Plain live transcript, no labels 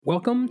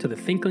Welcome to the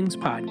Thinklings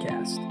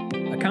Podcast,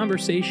 a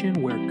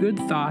conversation where good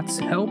thoughts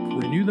help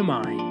renew the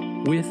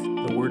mind with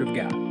the Word of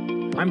God.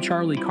 I'm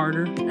Charlie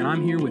Carter, and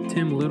I'm here with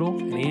Tim Little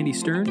and Andy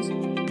Stearns.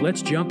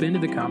 Let's jump into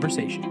the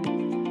conversation.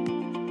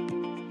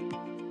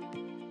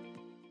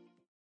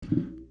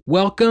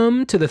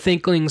 Welcome to the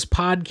Thinklings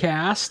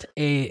Podcast,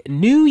 a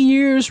New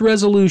Year's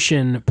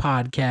resolution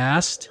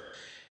podcast,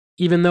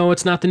 even though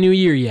it's not the new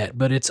year yet,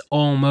 but it's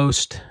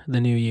almost the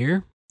new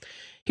year.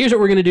 Here's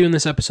what we're going to do in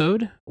this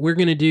episode. We're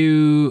going to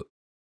do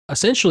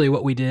essentially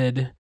what we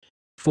did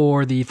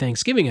for the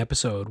Thanksgiving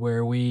episode,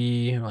 where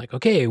we are like,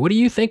 okay, what do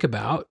you think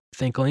about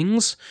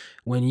Thinklings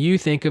when you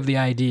think of the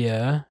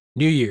idea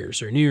New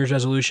Year's or New Year's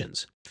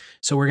resolutions?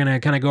 So we're going to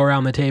kind of go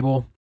around the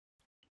table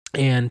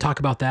and talk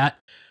about that.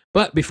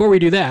 But before we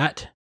do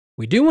that,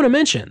 we do want to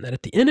mention that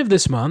at the end of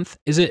this month,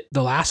 is it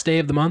the last day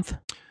of the month?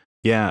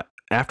 Yeah.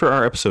 After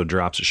our episode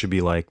drops, it should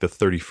be like the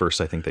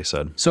 31st, I think they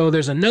said. So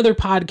there's another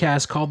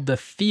podcast called the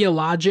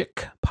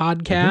Theologic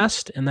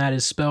Podcast, and that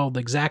is spelled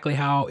exactly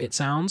how it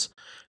sounds,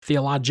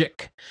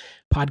 Theologic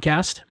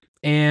Podcast.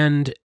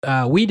 And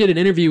we did an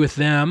interview with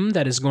them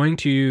that is going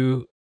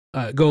to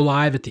go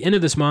live at the end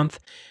of this month,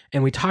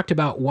 and we talked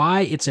about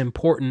why it's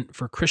important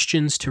for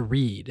Christians to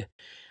read.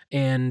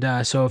 And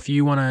so if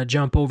you want to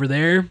jump over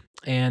there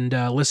and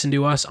listen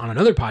to us on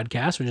another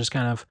podcast, which is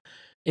kind of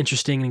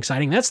interesting and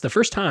exciting. That's the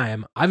first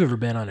time I've ever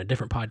been on a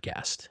different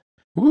podcast.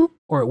 Woo.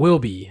 Or it will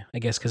be, I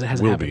guess, because it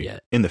hasn't happened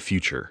yet. In the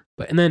future.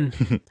 And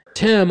then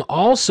Tim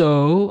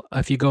also,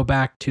 if you go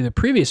back to the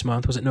previous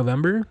month, was it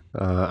November?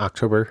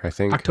 October, I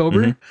think.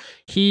 October. Mm-hmm.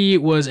 He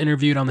was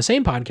interviewed on the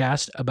same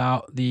podcast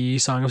about the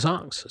Song of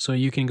Songs. So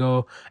you can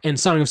go, and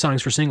Song of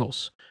Songs for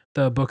Singles,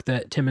 the book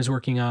that Tim is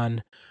working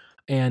on.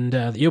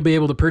 And you'll be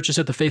able to purchase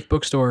at the Faith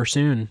Bookstore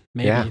soon,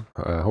 maybe. Yeah,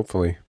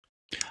 hopefully.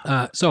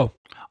 So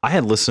I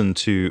had listened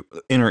to,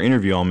 in our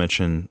interview, I'll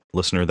mention,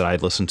 listener, that I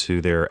had listened to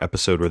their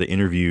episode where they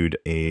interviewed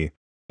a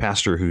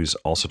pastor who's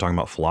also talking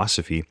about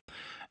philosophy.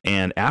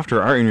 And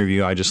after our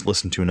interview, I just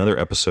listened to another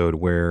episode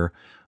where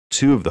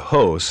two of the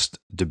hosts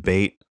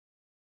debate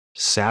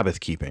Sabbath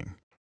keeping,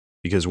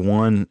 because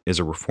one is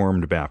a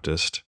Reformed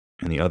Baptist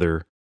and the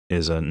other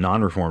is a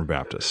non-Reformed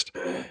Baptist.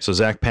 So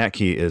Zach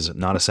Patke is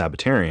not a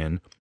Sabbatarian,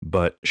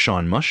 but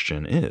Sean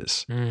Muschin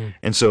is.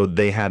 And so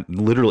they had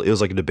literally, it was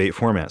like a debate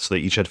format. So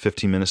they each had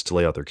 15 minutes to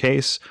lay out their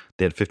case.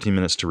 They had 15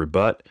 minutes to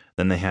rebut.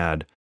 Then they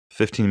had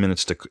 15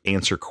 minutes to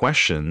answer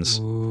questions.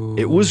 Ooh.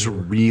 It was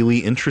really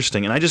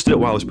interesting. And I just did it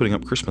while I was putting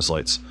up Christmas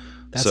lights.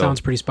 That sounds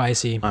pretty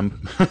spicy. I'm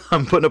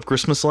putting up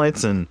Christmas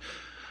lights and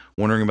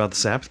wondering about the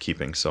Sabbath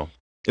keeping. So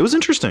it was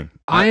interesting.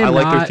 I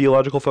like their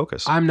theological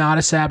focus. I'm not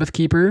a Sabbath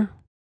keeper.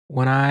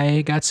 When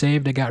I got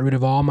saved, I got rid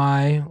of all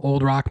my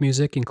old rock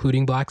music,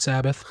 including Black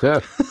Sabbath.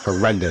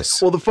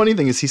 Horrendous. Well, the funny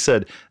thing is he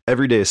said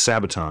every day is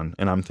Sabaton,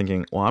 and I'm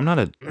thinking, well, I'm not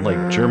a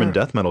German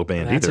death metal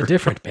band That's either. a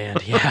different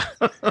band, yeah.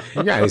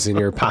 You guys in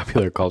your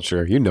popular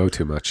culture, you know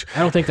too much. I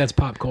don't think that's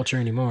pop culture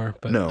anymore,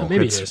 but No,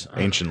 maybe it's it is.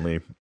 anciently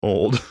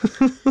old.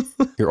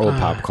 Your old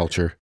pop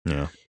culture.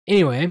 Yeah.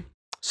 Anyway,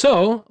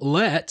 so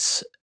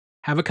let's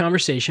have a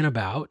conversation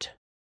about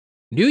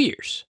New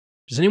Year's.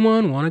 Does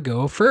anyone want to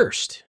go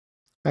first?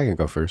 I can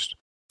go first.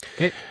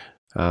 Okay.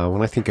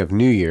 When I think of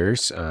New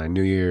Year's, I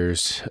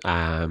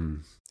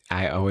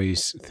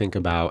always think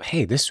about,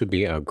 hey, this would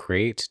be a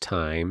great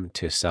time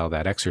to sell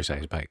that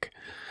exercise bike.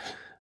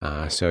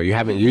 So you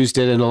haven't used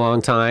it in a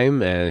long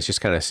time, and it's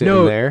just kind of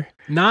sitting there.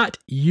 Not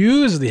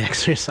use the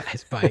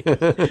exercise bike.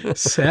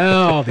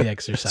 Sell the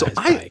exercise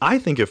bike. I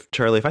think if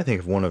I think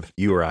if one of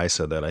you or I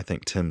said that, I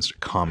think Tim's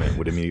comment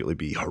would immediately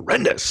be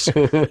horrendous.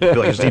 I feel like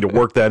I just need to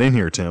work that in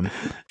here, Tim.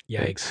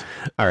 Yikes.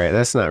 All right,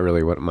 that's not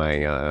really what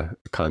my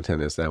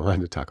content is that I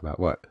wanted to talk about.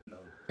 What?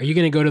 Are you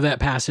going to go to that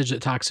passage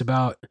that talks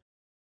about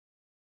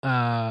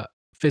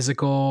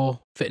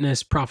physical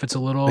fitness profits a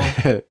little,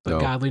 but No.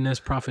 godliness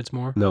profits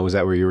more? No, was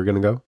that where you were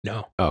going to go?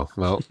 No. Oh,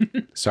 well,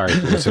 sorry,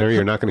 listener,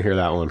 you're not going to hear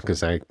that one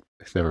because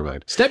never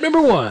mind. Step number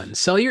 1,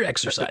 sell your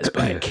exercise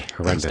bike.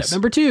 Horrendous. Step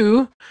number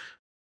 2,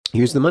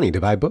 Use the money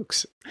to buy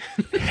books.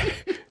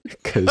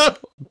 Because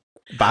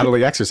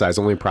bodily exercise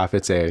only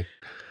profits a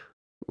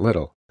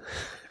little.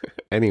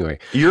 Anyway.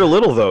 You're a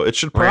little, though. It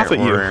should profit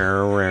you.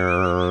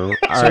 All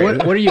so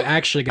right. what are you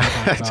actually going to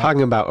talk about?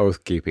 Talking about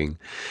oath keeping.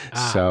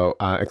 So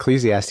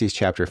Ecclesiastes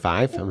chapter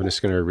 5. I'm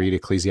just going to read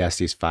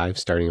Ecclesiastes 5,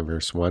 starting in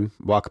verse 1.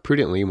 Walk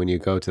prudently when you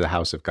go to the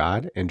house of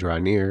God, and draw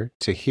near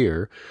to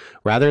hear,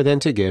 rather than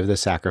to give the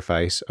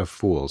sacrifice of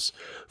fools,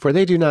 for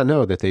they do not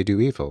know that they do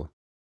evil.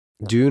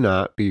 Do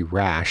not be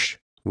rash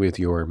with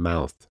your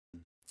mouth,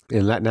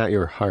 and let not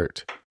your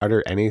heart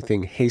utter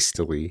anything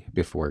hastily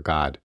before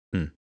God.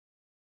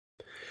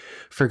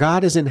 For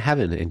God is in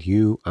heaven, and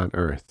you on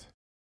earth.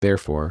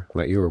 Therefore,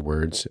 let your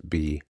words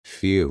be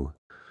few.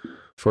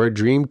 For a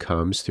dream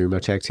comes through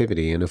much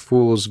activity, and a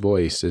fool's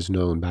voice is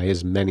known by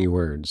his many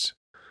words.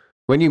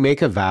 When you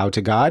make a vow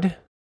to God,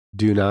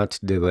 do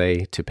not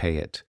delay to pay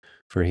it,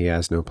 for he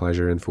has no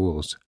pleasure in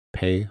fools.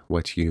 Pay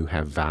what you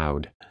have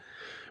vowed.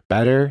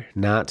 Better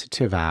not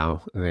to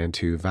vow than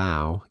to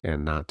vow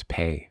and not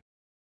pay.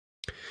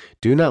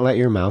 Do not let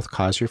your mouth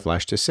cause your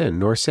flesh to sin,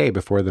 nor say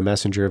before the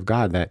messenger of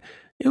God that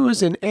it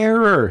was an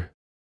error.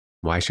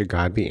 Why should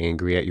God be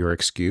angry at your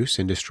excuse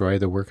and destroy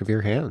the work of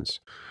your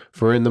hands?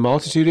 For in the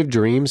multitude of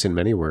dreams and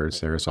many words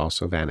there is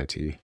also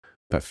vanity,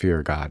 but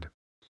fear God.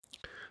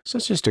 So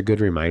it's just a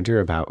good reminder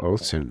about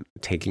oaths and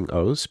taking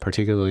oaths,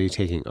 particularly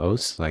taking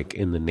oaths like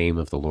in the name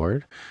of the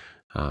Lord,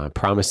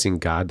 promising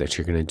God that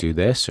you're going to do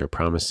this or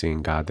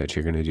promising God that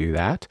you're going to do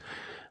that.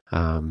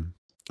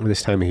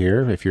 This time of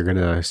year, if you're going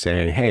to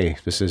say, hey,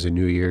 this is a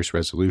New Year's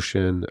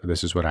resolution,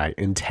 this is what I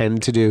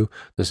intend to do,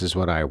 this is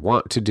what I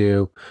want to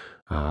do,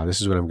 this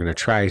is what I'm going to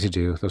try to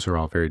do, those are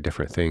all very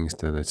different things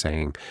than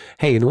saying,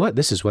 hey, you know what,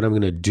 this is what I'm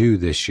going to do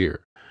this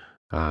year.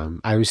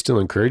 I would still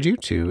encourage you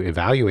to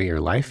evaluate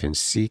your life and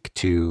seek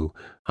to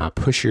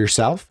push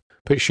yourself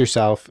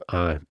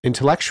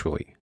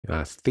intellectually,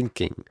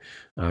 thinking,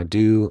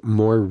 do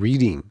more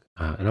reading.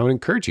 And I would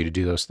encourage you to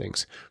do those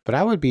things. But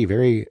I would be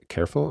very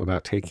careful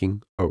about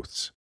taking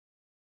oaths.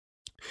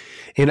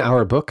 In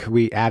our book,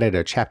 we added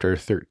a chapter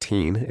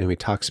 13, and we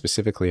talk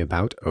specifically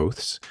about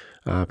oaths,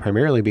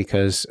 primarily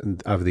because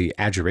of the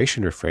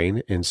adjuration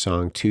refrain in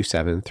Song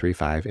 2:7,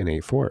 3:5, and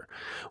 8:4,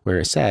 where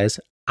it says,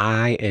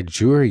 I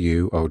adjure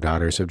you, O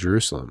daughters of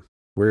Jerusalem.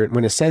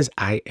 When it says,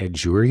 I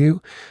adjure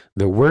you,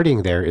 the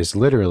wording there is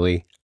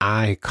literally,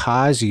 I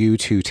cause you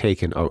to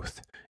take an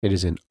oath. It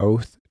is an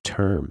oath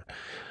term.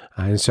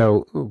 And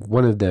so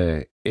one of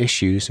the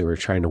issues that we're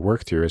trying to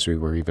work through as we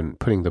were even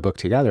putting the book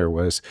together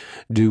was,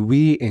 do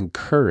we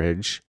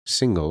encourage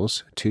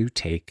singles to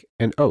take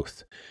an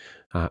oath?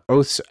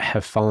 Oaths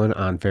have fallen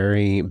on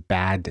very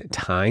bad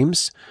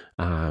times,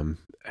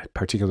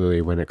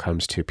 particularly when it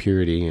comes to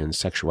purity and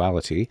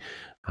sexuality.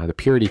 The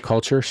purity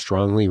culture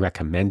strongly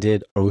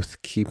recommended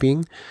oath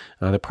keeping.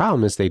 The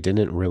problem is they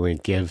didn't really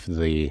give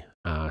the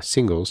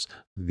singles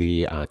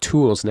the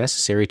tools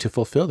necessary to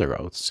fulfill their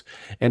oaths.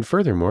 And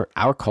furthermore,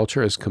 our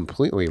culture has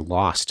completely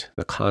lost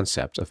the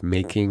concept of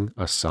making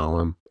a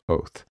solemn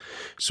oath.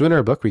 So in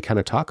our book, we kind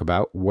of talk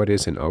about what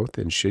is an oath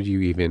and should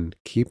you even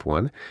keep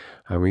one.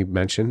 We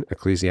mentioned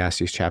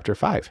Ecclesiastes chapter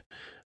 5,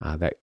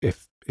 that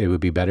if it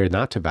would be better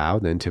not to vow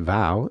than to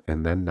vow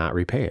and then not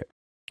repay it.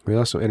 We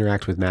also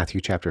interact with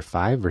Matthew chapter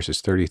 5,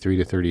 verses 33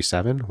 to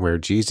 37, where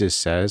Jesus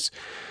says,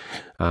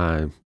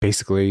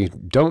 basically,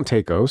 don't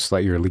take oaths,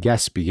 let your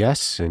yes be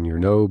yes and your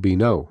no be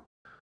no.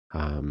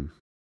 And,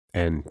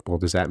 well,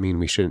 does that mean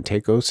we shouldn't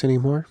take oaths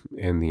anymore?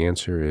 And the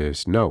answer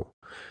is no.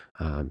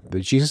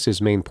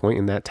 Jesus' main point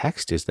in that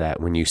text is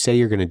that when you say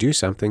you're going to do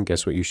something,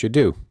 guess what you should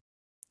do?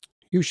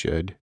 You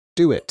should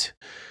do it.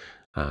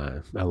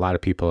 A lot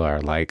of people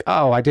are like,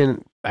 oh, I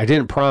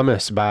didn't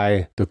promise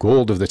by the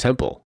gold of the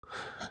temple.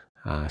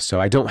 So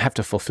I don't have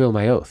to fulfill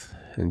my oath.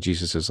 And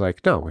Jesus is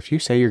like, no, if you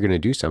say you're going to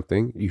do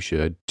something, you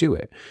should do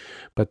it.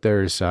 But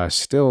there's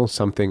still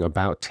something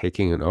about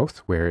taking an oath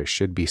where it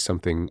should be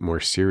something more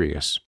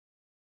serious.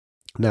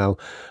 Now,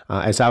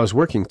 as I was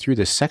working through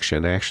this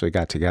section, I actually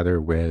got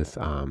together with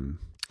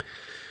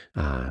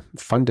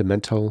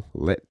Fundamental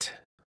Lit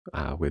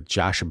with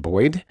Josh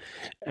Boyd,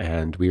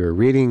 and we were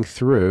reading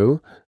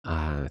through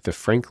the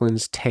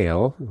Franklin's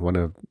Tale, one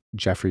of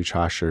Geoffrey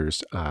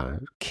Chaucer's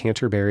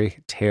Canterbury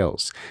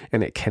Tales,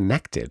 and it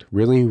connected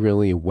really,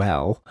 really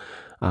well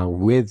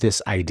with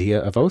this idea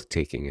of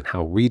oath-taking and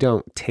how we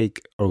don't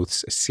take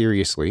oaths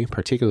seriously,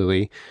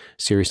 particularly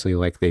seriously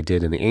like they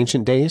did in the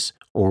ancient days,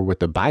 or what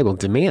the Bible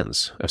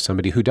demands of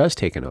somebody who does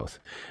take an oath.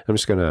 I'm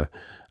just going to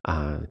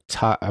I'm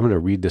going to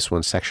read this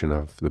one section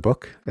of the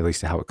book, at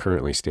least how it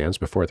currently stands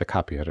before the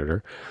copy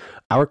editor.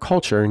 Our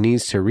culture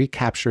needs to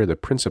recapture the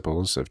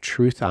principles of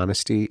truth,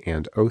 honesty,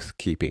 and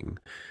oath-keeping.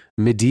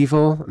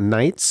 Medieval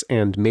knights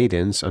and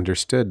maidens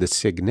understood the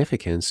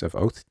significance of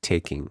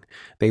oath-taking.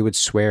 They would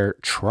swear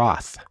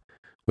troth,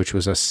 which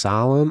was a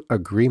solemn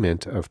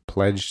agreement of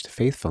pledged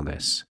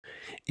faithfulness.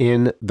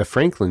 In The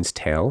Franklin's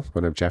Tale,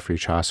 one of Geoffrey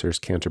Chaucer's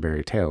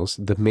Canterbury Tales,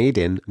 the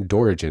maiden,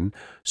 Dorigen,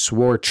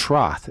 swore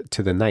troth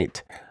to the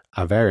knight,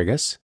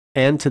 Arviragus,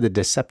 and to the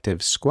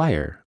deceptive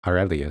squire,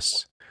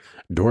 Aurelius.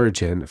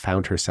 Dorigen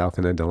found herself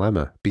in a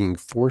dilemma, being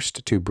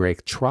forced to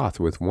break troth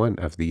with one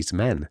of these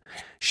men.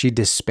 She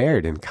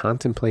despaired and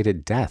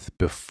contemplated death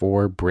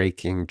before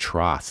breaking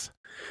troth.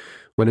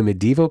 When a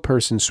medieval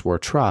person swore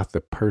troth,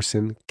 the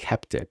person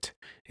kept it.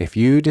 If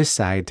you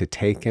decide to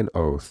take an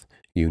oath,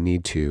 you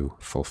need to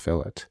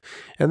fulfill it.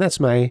 And that's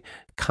my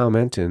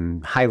comment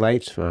and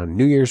highlight on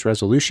New Year's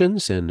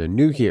resolutions and a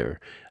new year.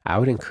 I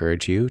would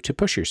encourage you to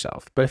push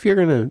yourself. But if you're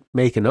going to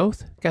make an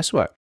oath, guess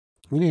what?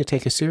 You need to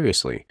take it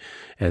seriously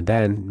and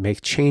then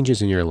make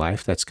changes in your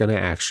life that's going to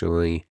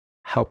actually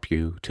help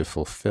you to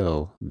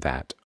fulfill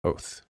that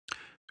oath.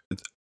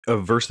 A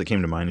verse that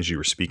came to mind as you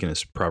were speaking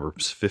is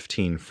Proverbs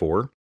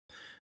 15:4.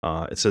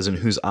 It says, in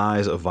whose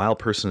eyes a vile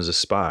person is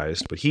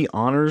despised, but he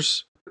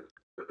honors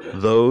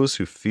those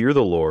who fear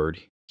the Lord,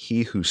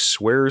 he who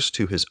swears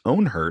to his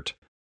own hurt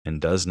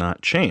and does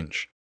not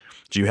change.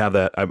 Do you have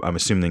that? I'm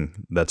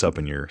assuming that's up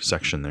in your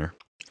section there.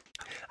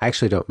 I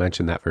actually don't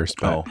mention that verse,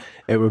 but Oh.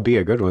 it would be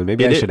a good one.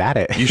 Maybe I should add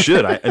it. You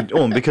should.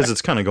 Because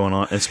it's kind of going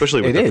on,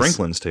 especially with It the is.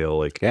 Franklin's Tale.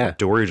 Like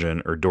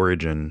Dorigen,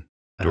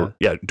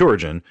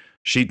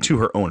 she to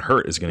her own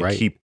hurt is going to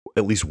keep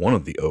at least one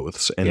of the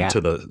oaths, and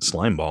to the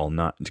slime ball,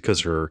 not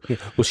because her. Yeah.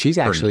 Well, she's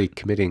actually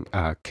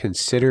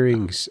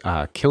considering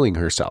killing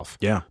herself.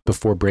 Yeah.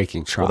 Before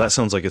breaking trough. Well, that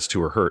sounds like it's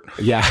to her hurt.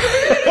 Yeah.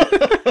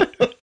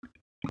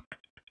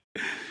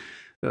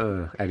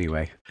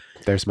 Anyway,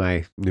 there's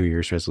my New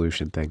Year's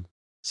resolution thing.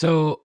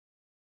 So,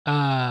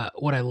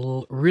 what I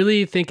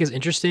really think is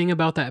interesting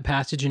about that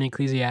passage in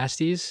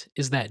Ecclesiastes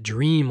is that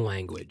dream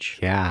language.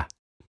 Yeah.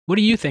 What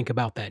do you think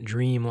about that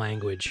dream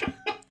language?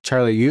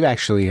 Charlie, you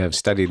actually have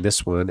studied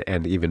this one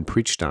and even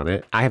preached on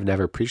it. I have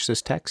never preached this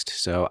text,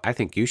 so I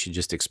think you should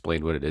just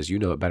explain what it is. You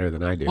know it better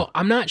than I do. Well,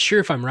 I'm not sure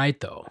if I'm right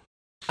though.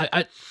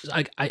 I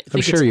think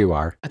I'm sure you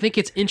are. I think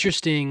it's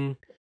interesting,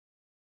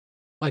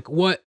 like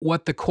what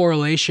the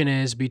correlation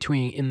is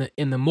between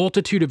in the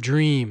multitude of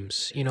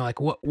dreams. You know,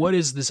 like what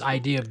is this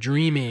idea of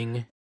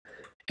dreaming,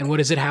 and what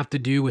does it have to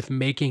do with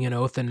making an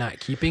oath and not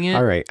keeping it?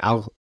 All right,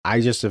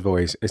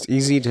 it's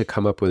easy to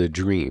come up with a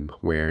dream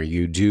where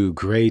you do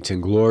great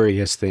and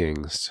glorious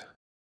things.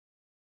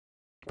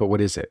 But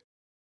what is it?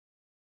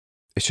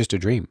 It's just a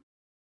dream.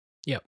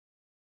 Yep.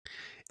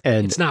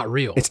 And it's not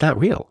real. It's not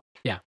real.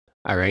 Yeah.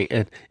 All right.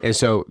 And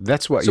so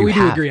that's what so you we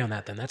have. do agree on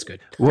that then. That's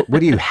good. What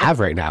do you have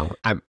right now?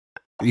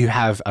 You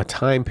have a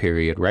time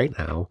period right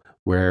now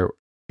where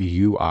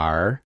you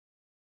are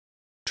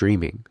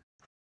dreaming.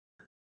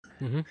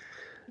 Mm-hmm.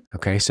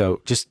 Okay,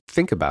 so just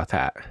think about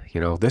that. You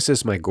know, this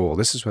is my goal.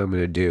 This is what I'm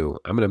going to do.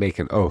 I'm going to make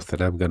an oath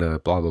and I'm going to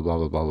blah, blah, blah,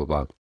 blah, blah, blah,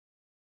 blah.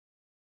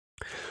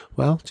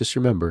 Well, just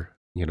remember,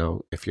 you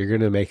know, if you're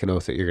going to make an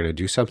oath that you're going to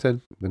do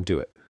something, then do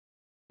it.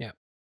 Yeah.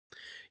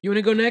 You want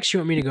to go next? You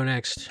want me to go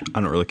next? I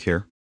don't really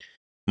care.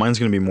 Mine's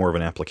going to be more of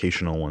an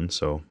applicational one,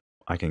 so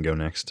I can go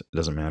next. It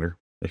doesn't matter.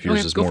 If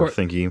yours is more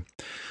thinky.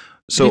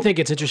 So I do think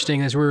it's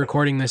interesting as we're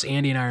recording this,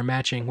 Andy and I are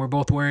matching. We're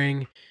both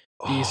wearing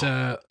these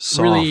soft,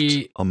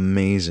 really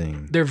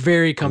amazing. They're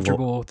very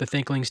comfortable. The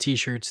Thinklings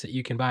t-shirts that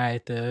you can buy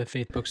at the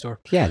Faith Bookstore.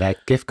 Yeah,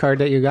 that gift card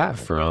that you got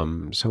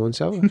from so and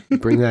so.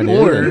 Bring that in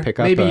and pick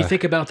up. Maybe you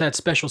think about that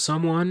special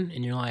someone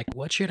and you're like,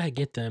 what should I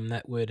get them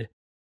that would,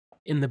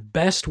 in the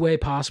best way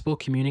possible,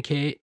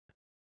 communicate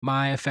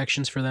my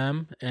affections for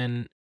them?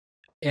 And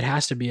it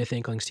has to be a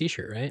Thinklings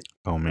t-shirt, right?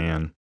 Oh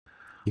man.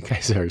 You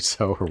guys are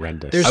so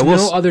horrendous. There's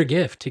no other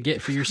gift to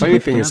get for yourself. Funny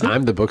thing is,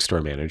 I'm the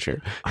bookstore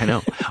manager. I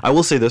know. I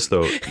will say this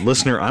though,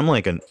 listener,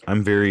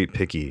 I'm very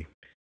picky.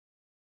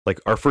 Like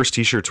our first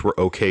t-shirts were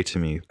okay to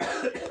me.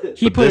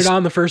 He put it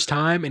on the first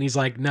time and he's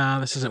like,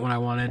 nah, this isn't what I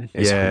wanted.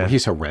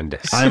 He's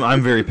horrendous.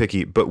 I'm very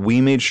picky, but we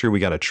made sure we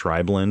got a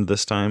tri-blend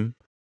this time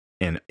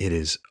and it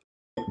is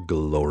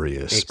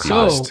glorious.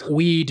 So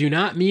we do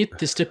not meet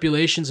the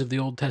stipulations of the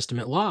Old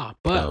Testament law,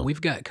 but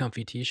we've got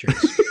comfy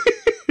t-shirts.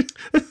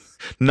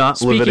 Not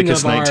Speaking Leviticus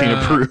of 19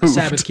 our, approved.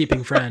 Sabbath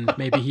keeping friend,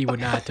 maybe he would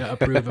not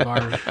approve of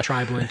our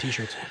tri-blend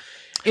t-shirts.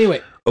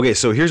 Anyway. Okay,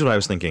 so here's what I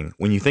was thinking.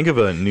 When you think of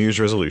a New Year's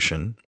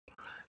resolution,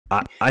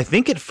 I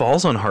think it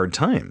falls on hard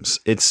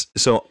times.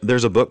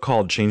 There's a book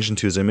called Changed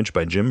into His Image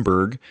by Jim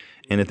Berg,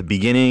 and at the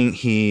beginning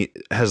he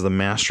has the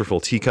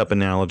masterful teacup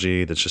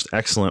analogy that's just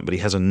excellent, but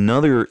he has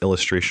another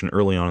illustration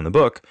early on in the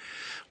book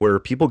where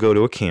people go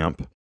to a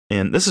camp,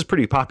 and this is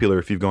pretty popular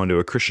if you've gone to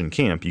a Christian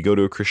camp. You go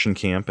to a Christian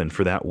camp, and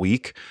for that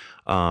week,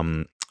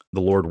 the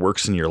Lord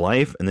works in your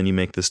life, and then you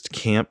make this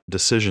camp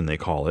decision, they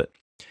call it.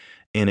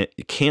 And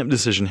camp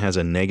decision has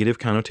a negative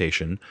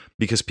connotation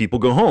because people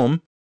go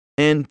home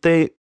and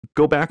they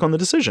go back on the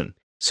decision.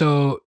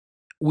 So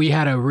we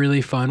had a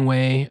really fun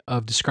way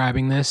of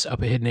describing this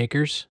up at Hidden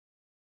Acres.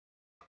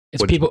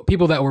 It's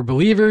people that were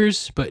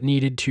believers but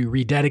needed to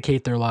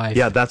rededicate their life.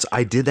 Yeah,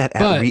 I did that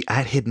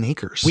at Hidden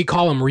Acres. We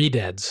call them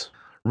redeads.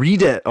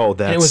 Redead. Oh,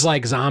 that's and it was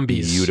like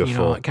zombies. Beautiful. You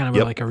know, kind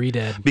of like a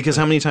redead. Because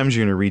how many times are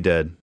you going to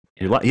redead?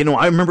 You know,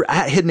 I remember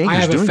at Hidden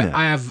Acres doing that.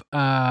 I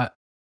have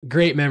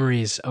great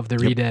memories of the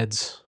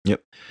redeads.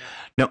 Yep.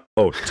 No.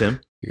 Oh,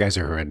 Tim? You guys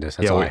are horrendous.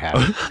 That's all I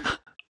have.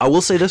 I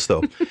will say this,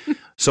 though.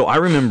 So I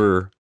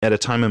remember at a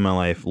time in my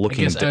life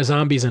looking... I guess a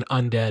zombie's an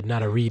undead,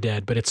 not a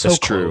redead, but it's so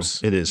close.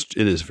 True. It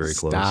is very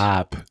close.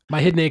 Stop.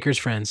 My Hidden Acres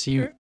friends.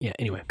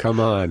 Anyway. Come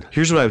on.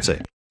 Here's what I would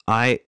say.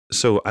 I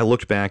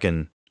looked back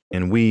and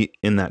we,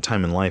 in that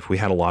time in life, we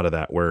had a lot of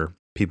that where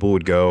people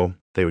would go...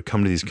 They would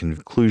come to these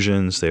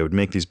conclusions, they would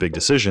make these big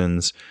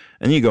decisions,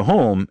 and you go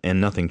home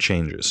and nothing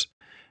changes.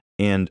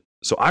 And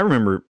so I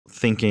remember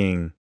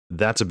thinking,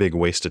 that's a big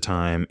waste of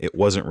time. It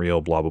wasn't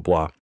real, blah, blah,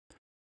 blah.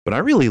 But I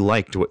really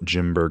liked what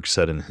Jim Berg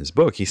said in his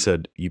book. He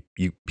said,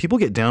 people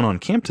get down on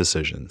camp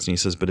decisions. And he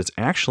says, but it's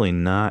actually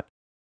not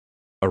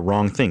a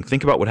wrong thing.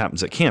 Think about what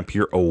happens at camp.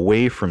 You're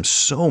away from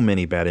so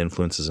many bad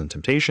influences and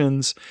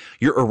temptations.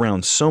 You're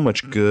around so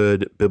much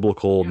good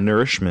biblical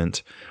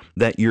nourishment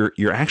that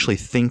you're actually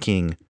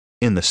thinking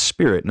in the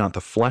spirit, not the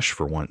flesh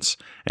for once.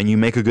 And you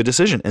make a good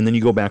decision. And then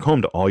you go back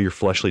home to all your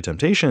fleshly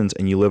temptations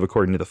and you live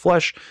according to the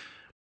flesh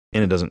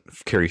and it doesn't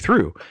carry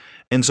through.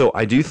 And so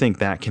I do think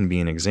that can be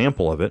an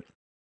example of it.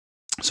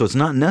 So it's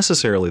not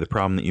necessarily the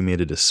problem that you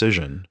made a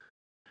decision.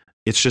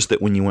 It's just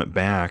that when you went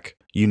back,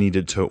 you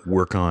needed to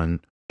work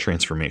on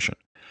transformation.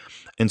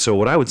 And so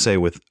what I would say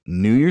with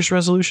New Year's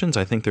resolutions,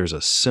 I think there's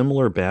a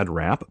similar bad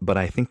rap, but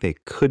I think they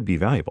could be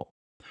valuable.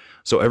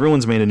 So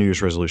everyone's made a New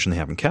Year's resolution they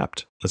haven't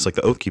kept. It's like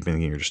the oath keeping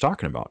thing you're just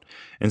talking about.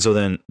 And so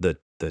then the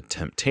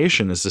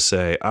temptation is to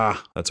say,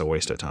 that's a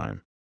waste of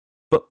time.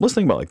 But let's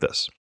think about it like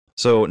this.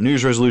 So New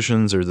Year's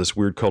resolutions are this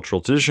weird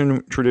cultural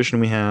tradition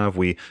we have.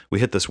 We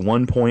hit this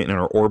one point in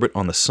our orbit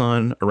on the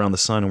sun, around the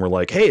sun, and we're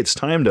like, hey, it's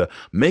time to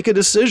make a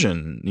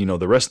decision.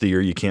 The rest of the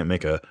year you can't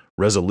make a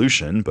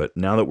resolution, but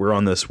now that we're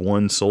on this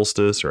one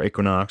solstice or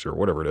equinox or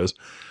whatever it is,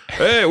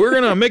 hey, we're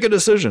going to make a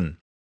decision.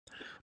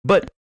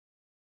 But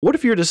what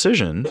if your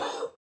decision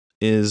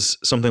is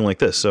something like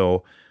this?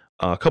 So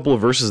a couple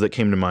of verses that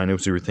came to mind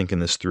as we were thinking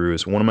this through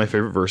is one of my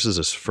favorite verses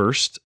is 1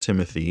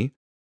 Timothy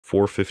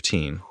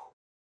 4:15.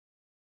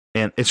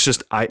 And it's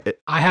just, I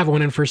have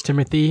one in 1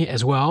 Timothy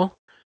as well,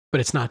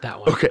 but it's not that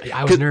one. Okay.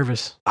 I was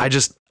nervous.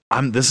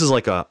 This is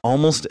like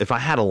almost, if I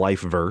had a life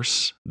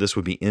verse, this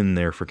would be in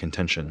there for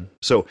contention.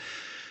 So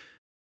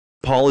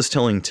Paul is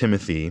telling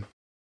Timothy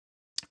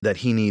that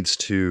he needs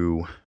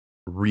to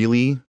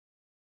really,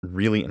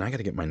 and I got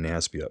to get my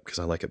NASB up because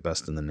I like it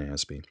best in the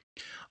NASB.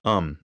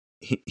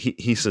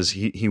 He says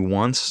he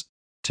wants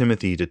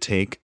Timothy to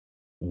take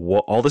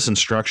all this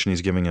instruction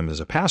he's giving him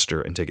as a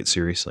pastor and take it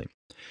seriously.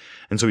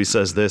 And so he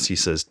says this, he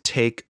says,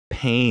 take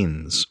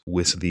pains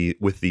with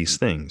these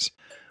things,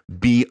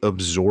 be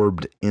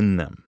absorbed in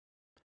them.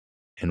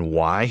 And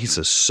why? He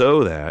says,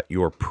 so that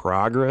your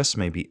progress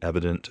may be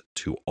evident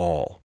to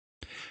all.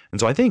 And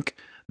so I think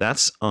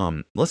that's,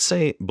 let's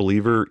say,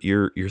 believer,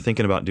 you're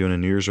thinking about doing a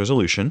New Year's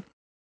resolution.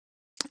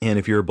 And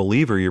if you're a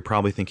believer, you're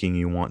probably thinking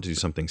you want to do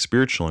something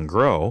spiritual and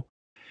grow.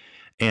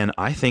 And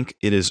I think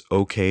it is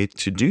okay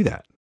to do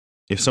that.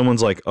 If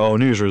someone's like, oh,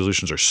 New Year's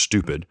resolutions are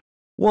stupid.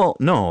 Well,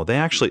 no,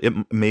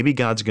 maybe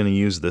God's going to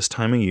use this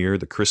time of year,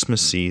 the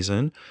Christmas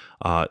season,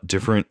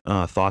 different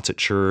thoughts at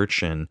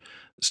church and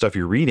stuff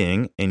you're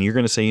reading, and you're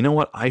going to say, you know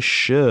what, I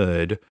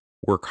should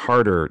work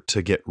harder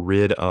to get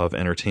rid of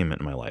entertainment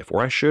in my life,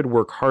 or I should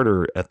work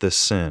harder at this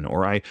sin,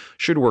 or I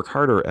should work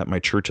harder at my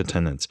church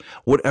attendance.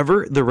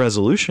 Whatever the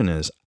resolution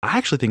is, I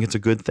actually think it's a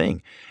good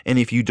thing. And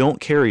if you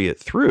don't carry it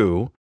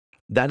through,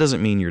 that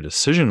doesn't mean your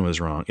decision was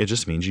wrong. It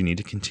just means you need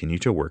to continue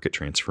to work at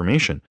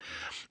transformation.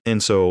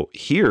 And so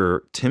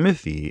here,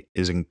 Timothy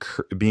is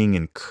being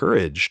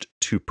encouraged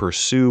to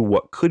pursue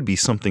what could be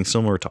something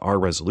similar to our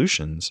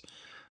resolutions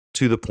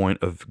to the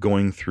point of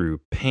going through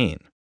pain.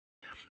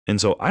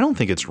 And so I don't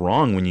think it's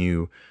wrong when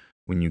you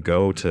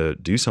go to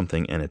do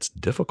something and it's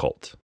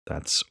difficult.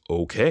 That's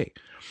okay.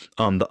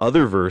 The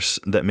other verse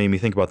that made me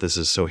think about this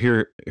is, so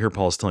here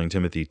Paul's telling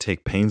Timothy,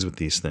 take pains with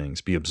these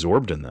things, be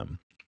absorbed in them.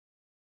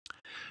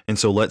 And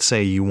so let's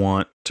say you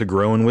want to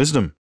grow in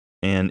wisdom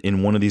and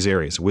in one of these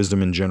areas,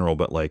 wisdom in general,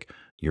 but like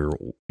your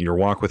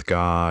walk with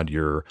God,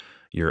 your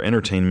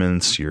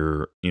entertainments,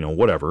 your,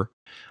 whatever.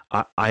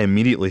 I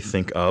immediately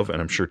think of, and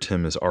I'm sure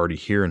Tim is already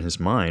here in his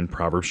mind,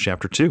 Proverbs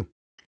chapter 2.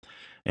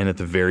 And at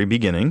the very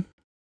beginning,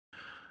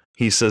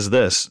 he says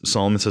this,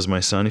 Solomon says, my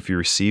son, if you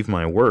receive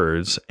my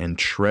words and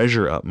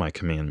treasure up my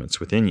commandments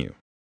within you,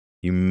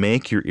 you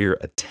make your ear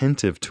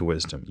attentive to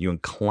wisdom, you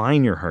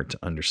incline your heart to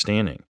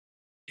understanding.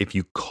 If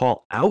you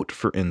call out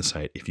for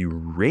insight, if you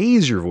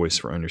raise your voice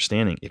for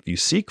understanding, if you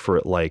seek for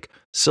it like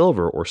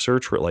silver or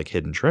search for it like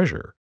hidden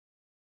treasure,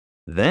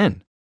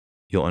 then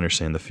you'll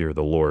understand the fear of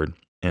the Lord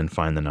and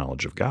find the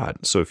knowledge of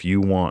God. So if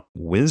you want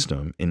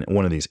wisdom in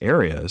one of these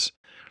areas,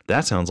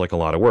 that sounds like a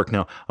lot of work.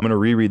 Now, I'm going to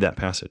reread that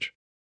passage.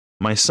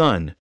 My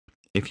son,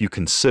 if you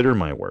consider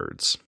my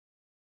words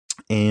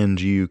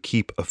and you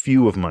keep a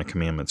few of my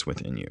commandments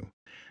within you,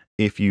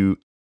 if you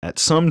at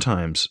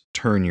sometimes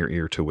turn your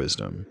ear to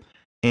wisdom,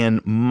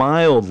 and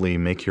mildly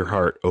make your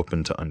heart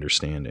open to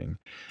understanding,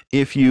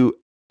 if you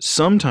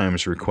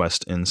sometimes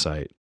request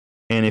insight,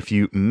 and if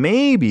you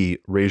maybe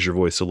raise your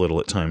voice a little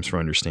at times for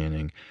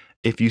understanding,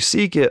 if you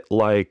seek it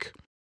like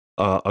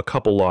a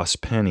couple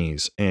lost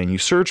pennies, and you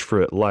search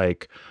for it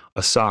like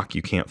a sock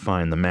you can't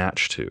find the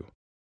match to,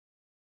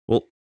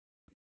 well,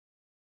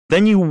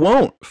 then you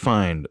won't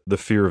find the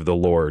fear of the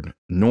Lord,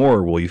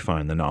 nor will you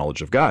find the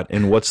knowledge of God.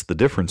 And what's the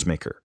difference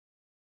maker?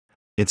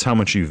 It's how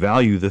much you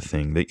value the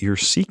thing that you're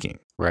seeking.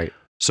 Right.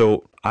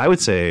 So I would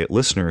say,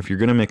 listener, if you're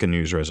going to make a New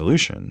Year's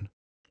resolution,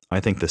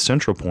 I think the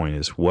central point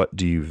is, what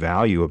do you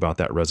value about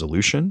that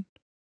resolution?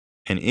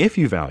 And if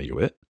you value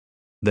it,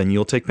 then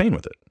you'll take pain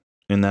with it.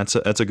 And that's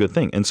a good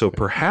thing. And so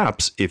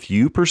perhaps if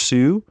you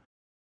pursue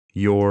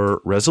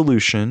your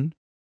resolution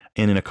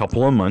and in a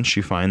couple of months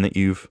you find that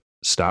you've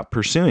stopped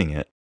pursuing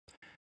it,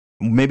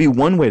 maybe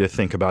one way to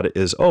think about it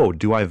is, oh,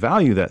 do I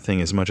value that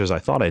thing as much as I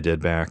thought I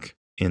did back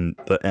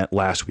at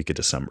last week of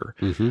December?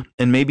 Mm-hmm.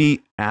 And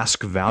maybe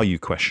ask value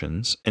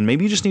questions, and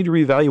maybe you just need to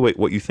reevaluate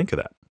what you think of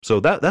that. So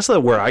that's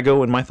where I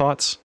go in my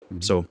thoughts.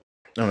 Mm-hmm. So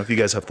I don't know if you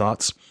guys have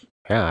thoughts.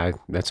 Yeah,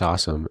 that's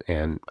awesome.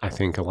 And I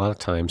think a lot of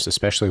times,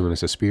 especially when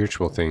it's a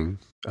spiritual thing,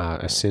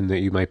 a sin that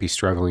you might be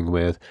struggling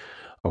with,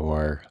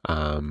 or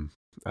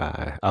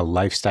a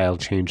lifestyle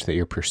change that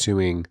you're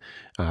pursuing,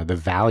 the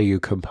value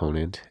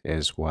component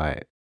is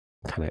what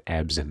kind of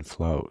ebbs and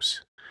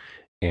flows.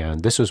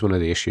 And this was one of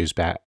the issues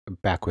back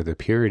with the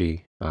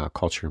purity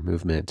culture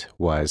movement,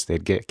 was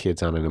they'd get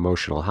kids on an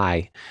emotional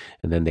high,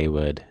 and then they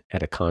would,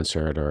 at a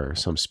concert or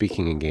some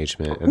speaking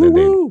engagement, and then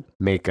they'd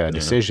make a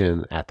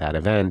decision at that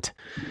event,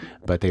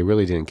 but they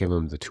really didn't give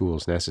them the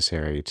tools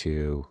necessary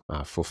to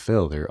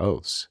fulfill their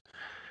oaths.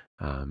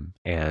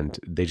 And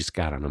they just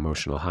got an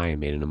emotional high and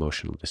made an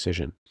emotional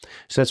decision.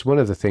 So that's one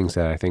of the things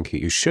that I think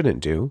that you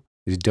shouldn't do,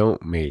 is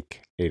don't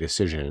make a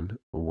decision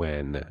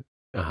when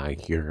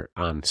you're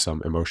on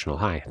some emotional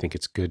high. I think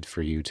it's good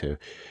for you to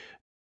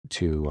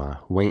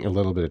wait a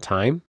little bit of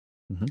time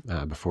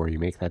before you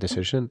make that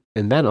decision.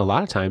 And then a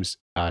lot of times,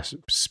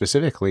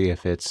 specifically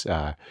if it's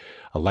a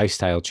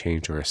lifestyle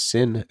change or a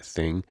sin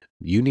thing,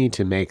 you need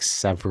to make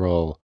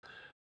several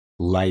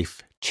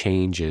life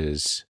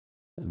changes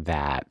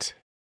that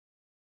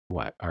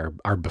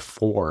are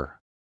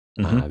before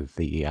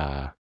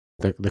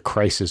the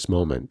crisis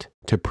moment,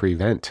 to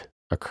prevent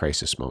a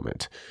crisis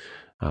moment.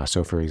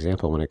 So, for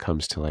example, when it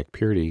comes to like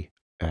purity,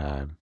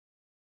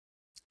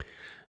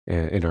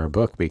 in our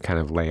book, we kind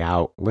of lay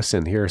out,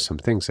 listen, here are some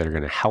things that are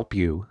going to help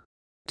you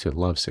to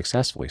love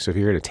successfully. So if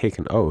you're going to take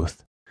an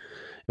oath,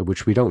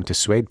 which we don't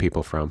dissuade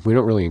people from, we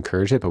don't really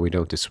encourage it, but we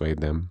don't dissuade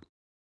them,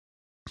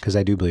 because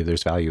I do believe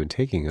there's value in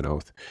taking an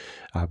oath.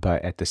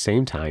 But at the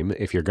same time,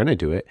 if you're going to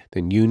do it,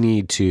 then you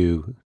need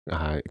to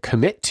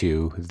commit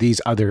to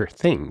these other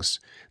things.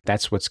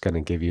 That's what's going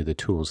to give you the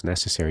tools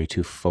necessary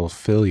to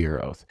fulfill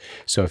your oath.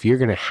 So if you're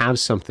going to have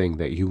something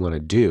that you want to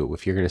do,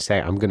 if you're going to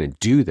say, I'm going to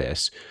do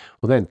this,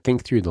 well, then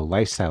think through the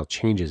lifestyle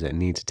changes that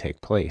need to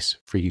take place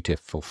for you to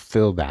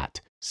fulfill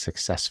that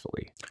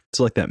successfully. It's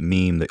like that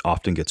meme that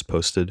often gets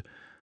posted.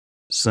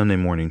 Sunday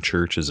morning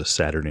church is a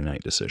Saturday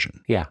night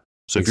decision. Yeah.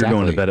 So if you're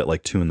going to bed at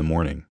like 2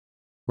 a.m,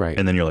 right,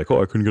 and then you're like,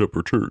 oh, I couldn't get up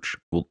for church.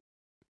 Well,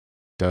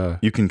 duh.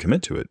 You can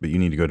commit to it, but you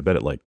need to go to bed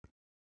at like,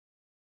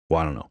 well,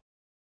 I don't know.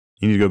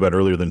 You need to go to bed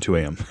earlier than 2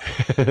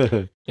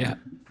 a.m. Yeah.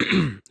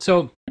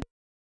 So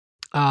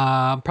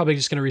I'm probably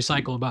just going to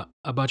recycle about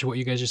a bunch of what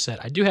you guys just said.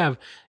 I do have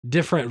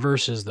different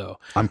verses though.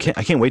 I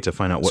can't wait to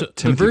find out what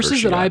the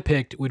verses that I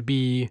picked would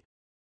be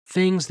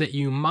things that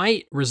you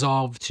might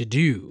resolve to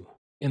do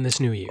in this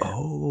new year.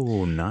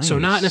 Oh, nice. So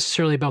not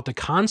necessarily about the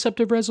concept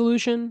of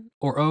resolution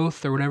or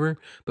oath or whatever,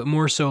 but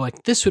more so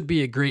like this would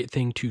be a great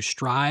thing to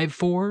strive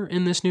for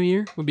in this new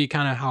year, would be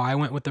kind of how I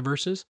went with the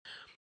verses.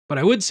 But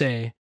I would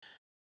say,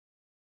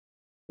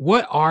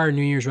 what are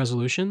New Year's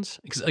resolutions?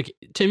 Because like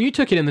Tim, you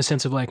took it in the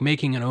sense of like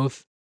making an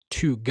oath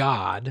to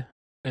God,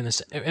 and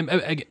this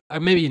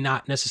maybe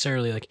not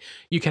necessarily like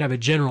you can have a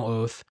general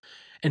oath,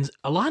 and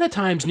a lot of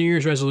times New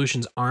Year's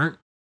resolutions aren't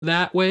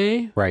that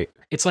way. Right.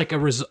 It's like a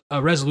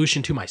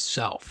resolution to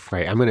myself.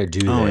 Right. I'm going to do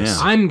this.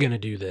 Yeah. I'm going to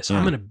do this. Yeah.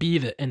 I'm going to be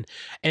the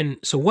and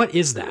so what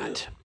is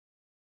that?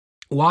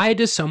 Why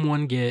does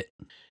someone get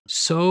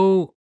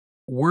so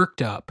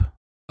worked up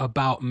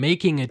about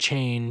making a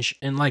change?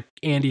 And like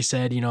Andy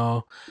said,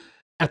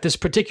 at this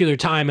particular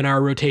time in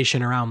our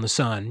rotation around the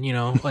sun,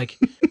 like,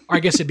 or I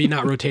guess it'd be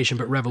not rotation,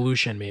 but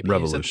revolution maybe.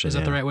 Revolution. Is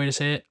that the right way to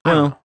say it?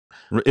 Well,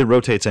 it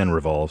rotates and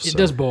revolves. It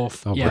does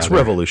both. Oh, yeah. It's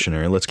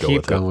revolutionary. Let's go Keep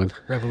with going. it.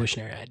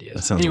 Revolutionary ideas.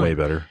 That sounds way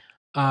better.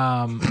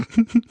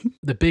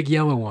 The big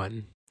yellow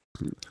one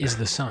is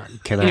the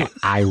sun. Can I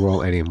eye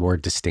roll any more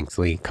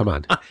distinctly? Come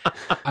on.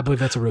 I believe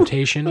that's a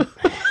rotation.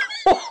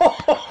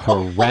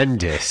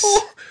 Horrendous.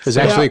 It was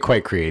actually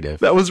quite creative.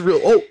 That was real.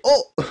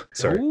 Oh.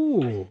 Sorry.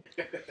 Ooh.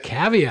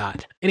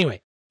 Caveat.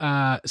 Anyway,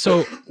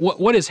 so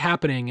what is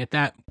happening at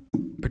that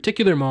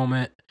particular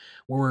moment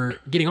where we're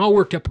getting all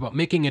worked up about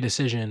making a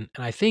decision,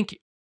 and I think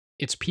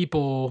it's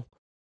people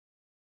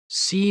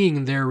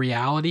seeing their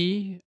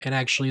reality and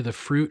actually the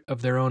fruit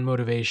of their own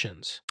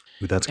motivations.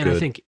 Ooh, that's and good. I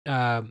think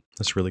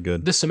that's really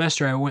good. This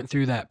semester I went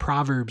through that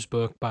Proverbs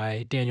book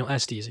by Daniel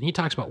Estes, and he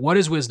talks about what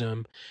is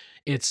wisdom.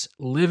 It's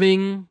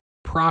living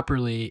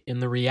properly in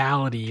the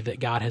reality that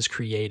God has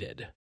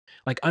created,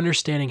 like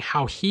understanding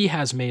how he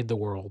has made the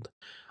world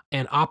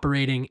and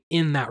operating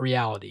in that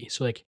reality.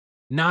 So like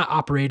not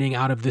operating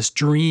out of this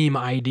dream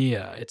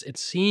idea.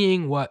 It's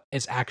seeing what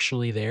is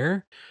actually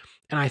there.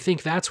 And I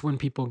think that's when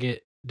people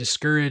get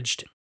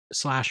discouraged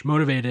 /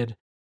 motivated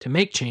to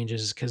make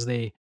changes, because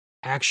they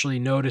actually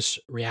notice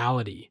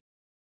reality.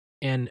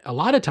 And a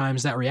lot of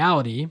times that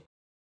reality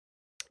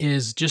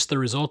is just the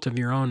result of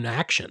your own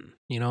action,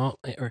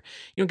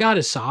 God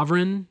is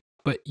sovereign,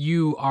 but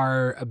you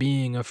are a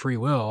being of free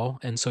will.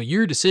 And so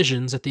your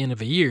decisions at the end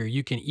of a year,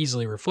 you can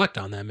easily reflect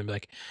on them and be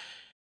like,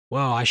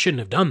 well, I shouldn't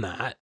have done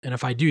that. And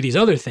if I do these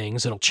other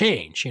things, it'll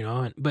change,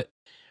 but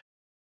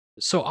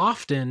so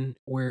often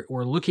we're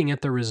looking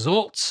at the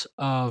results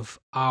of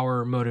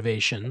our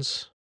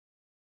motivations,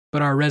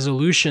 but our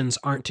resolutions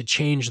aren't to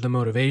change the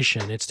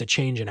motivation. It's to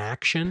change an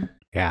action.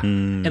 Yeah.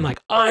 And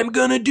like, I'm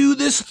going to do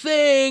this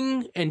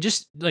thing. And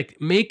just like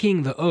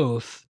making the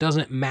oath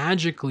doesn't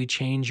magically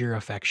change your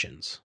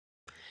affections.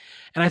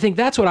 And I think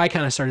that's what I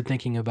kind of started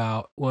thinking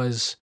about,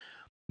 was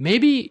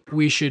maybe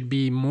we should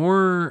be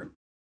more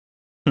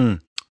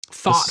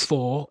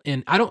thoughtful.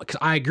 And because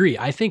I agree.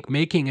 I think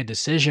making a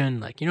decision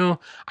like,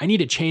 I need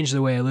to change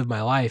the way I live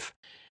my life,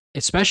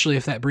 especially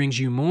if that brings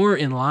you more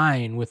in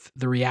line with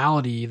the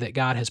reality that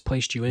God has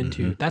placed you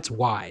into, that's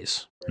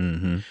wise.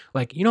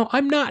 Like,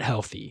 I'm not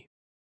healthy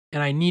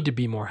and I need to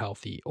be more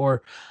healthy,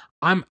 or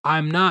I'm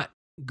not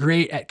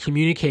great at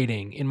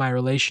communicating in my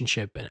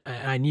relationship and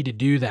I need to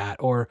do that,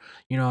 or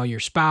your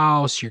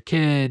spouse, your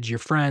kids, your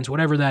friends,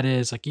 whatever that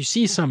is, like you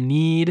see some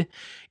need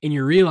and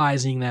you're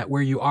realizing that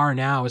where you are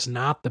now is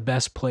not the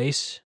best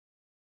place.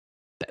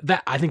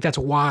 That I think that's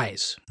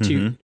wise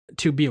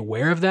to be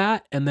aware of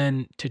that, and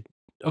then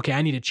okay,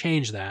 I need to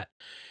change that.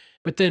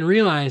 But then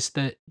realize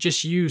that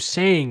just you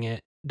saying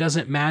it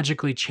doesn't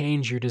magically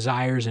change your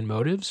desires and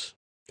motives.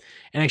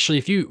 And actually,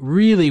 if you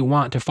really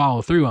want to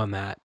follow through on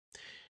that,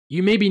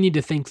 you maybe need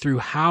to think through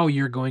how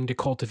you're going to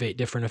cultivate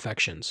different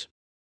affections.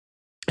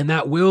 And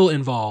that will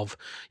involve,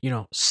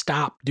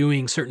 stop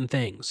doing certain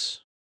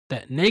things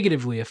that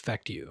negatively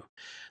affect you,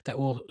 that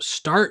will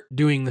start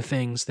doing the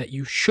things that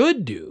you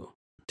should do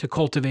to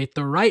cultivate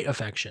the right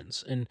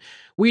affections. And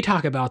we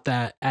talk about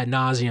that ad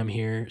nauseum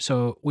here,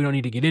 so we don't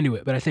need to get into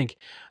it. But I think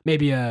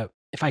maybe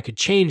if I could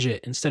change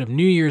it, instead of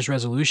New Year's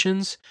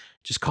resolutions,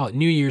 just call it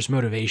New Year's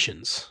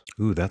motivations.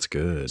 Ooh, that's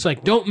good. It's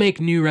like, don't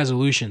make new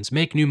resolutions,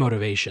 make new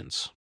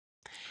motivations.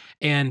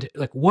 And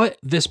like what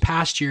this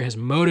past year has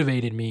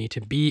motivated me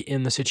to be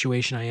in the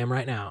situation I am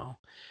right now.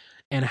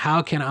 And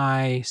how can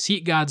I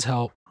seek God's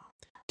help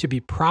to be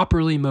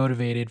properly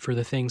motivated for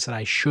the things that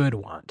I should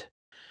want?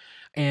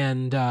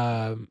 And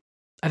I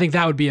think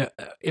that would be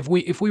if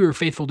we were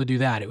faithful to do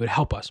that, it would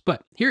help us.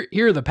 But here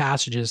are the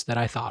passages that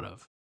I thought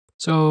of.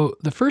 So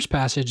the first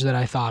passage that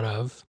I thought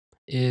of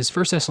is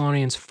 1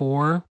 Thessalonians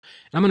 4. And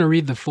I'm going to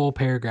read the full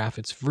paragraph.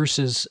 It's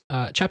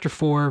chapter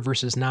 4,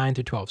 verses 9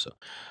 through 12. So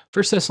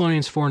 1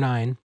 Thessalonians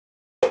 4:9.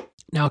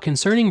 Now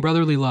concerning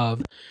brotherly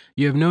love,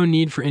 you have no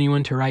need for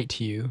anyone to write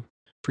to you,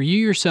 for you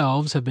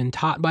yourselves have been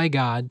taught by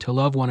God to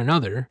love one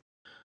another.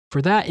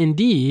 For that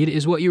indeed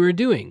is what you are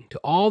doing to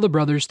all the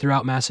brothers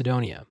throughout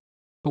Macedonia.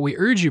 But we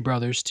urge you,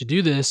 brothers, to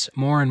do this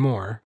more and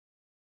more,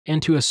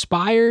 and to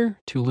aspire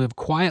to live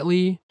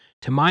quietly,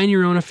 to mind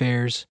your own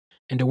affairs,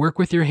 and to work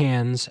with your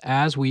hands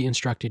as we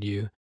instructed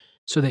you,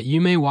 so that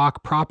you may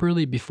walk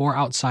properly before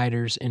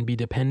outsiders and be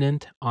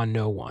dependent on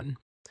no one.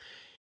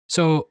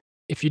 So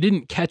if you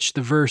didn't catch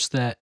the verse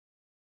that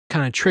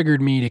kind of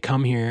triggered me to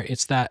come here,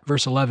 it's that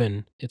verse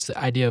 11. It's the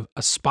idea of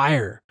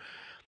aspire.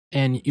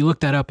 And you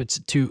look that up, it's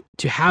to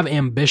have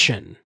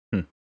ambition.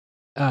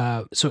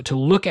 So to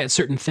look at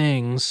certain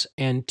things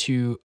and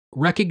to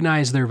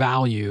recognize their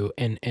value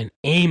and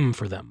aim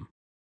for them,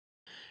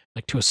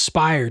 like to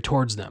aspire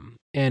towards them.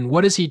 And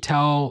what does he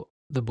tell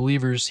the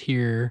believers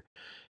here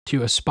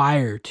to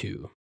aspire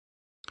to?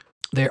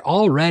 They're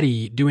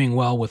already doing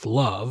well with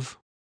love.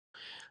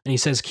 And he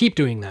says, keep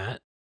doing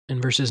that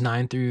in verses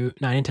 9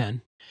 and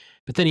 10.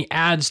 But then he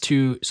adds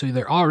so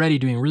they're already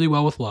doing really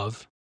well with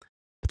love.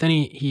 But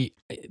then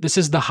this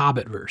is the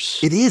Hobbit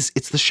verse. It is.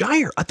 It's the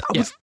Shire. I thought it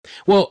was.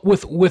 Well,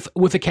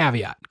 with a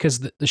caveat, because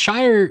the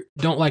Shire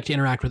don't like to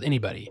interact with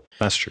anybody.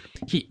 That's true.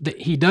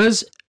 He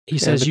does. He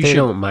says they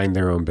don't mind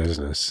their own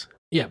business.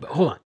 Yeah, but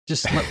hold on.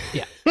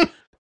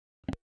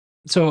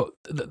 So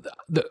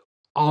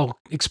I'll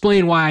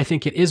explain why I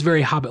think it is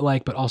very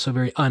Hobbit-like, but also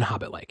very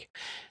un-Hobbit-like.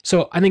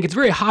 So I think it's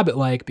very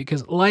Hobbit-like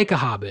because, like a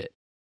Hobbit,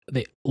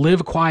 they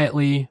live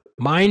quietly,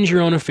 mind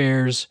your own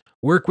affairs,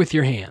 work with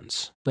your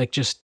hands. Like,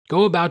 just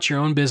go about your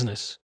own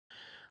business.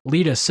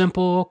 Lead a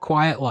simple,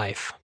 quiet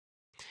life.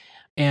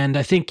 And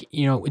I think,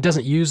 it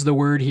doesn't use the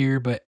word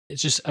here, but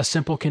it's just a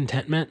simple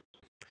contentment.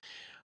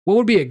 What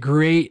would be a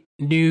great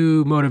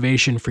new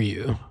motivation for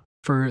you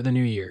for the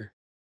new year?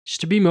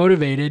 Just to be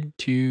motivated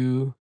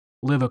to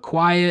live a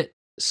quiet,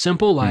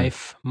 simple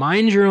life,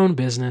 mind your own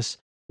business,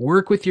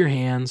 work with your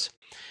hands,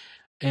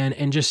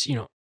 and just,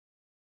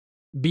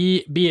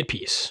 be at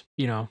peace,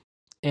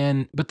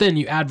 but then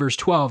you add verse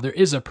 12, there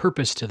is a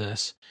purpose to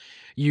this.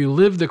 You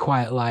live the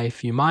quiet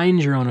life, you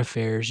mind your own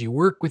affairs, you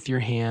work with your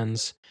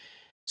hands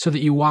so that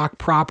you walk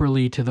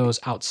properly to those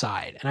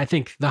outside. And I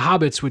think the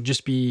hobbits would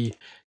just be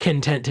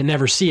content to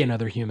never see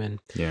another human.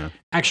 Yeah.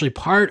 Actually,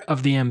 part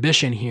of the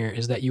ambition here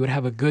is that you would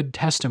have a good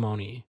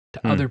testimony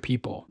to other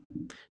people,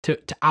 to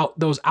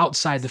those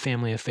outside the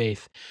family of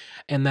faith,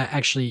 and that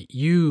actually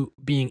you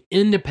being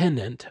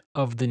independent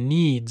of the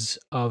needs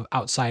of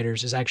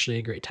outsiders is actually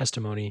a great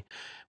testimony.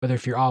 Whether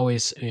if you're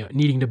always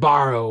needing to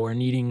borrow or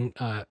needing,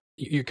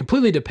 you're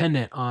completely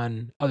dependent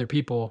on other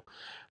people,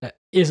 that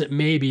isn't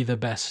maybe the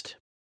best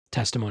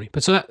testimony.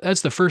 But so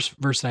that's the first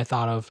verse that I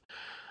thought of.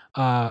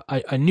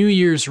 A New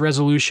Year's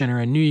resolution or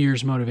a New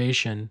Year's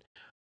motivation.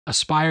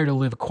 Aspire to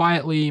live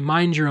quietly,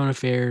 mind your own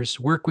affairs,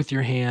 work with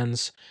your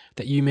hands,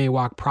 that you may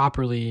walk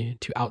properly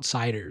to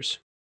outsiders.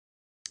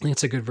 I think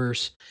it's a good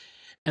verse.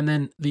 And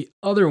then the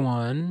other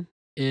one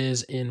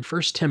is in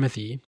 1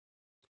 Timothy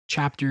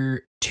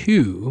chapter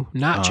 2,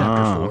 not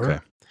chapter 4. Okay.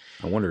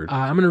 I wondered.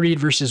 I'm going to read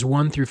verses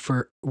 1 through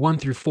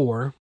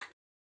 4.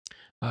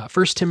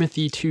 1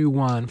 Timothy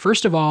 2:1.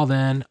 First of all,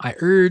 then, I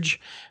urge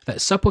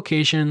that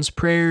supplications,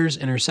 prayers,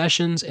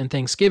 intercessions, and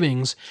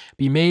thanksgivings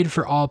be made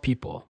for all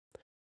people,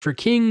 for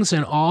kings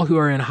and all who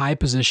are in high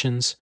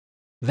positions,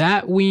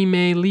 that we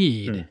may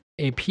lead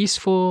a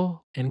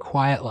peaceful and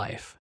quiet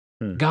life,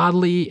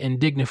 godly and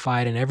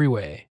dignified in every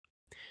way.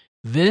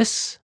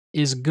 This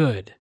is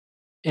good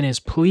and is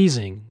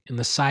pleasing in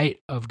the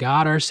sight of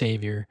God our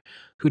Savior,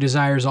 who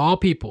desires all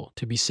people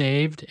to be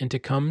saved and to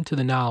come to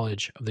the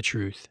knowledge of the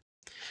truth.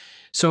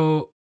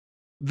 So,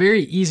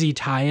 very easy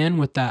tie-in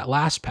with that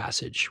last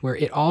passage, where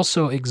it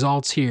also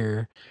exalts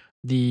here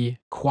the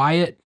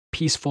quiet,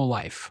 peaceful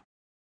life.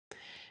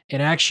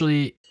 It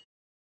actually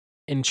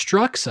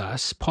instructs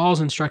us,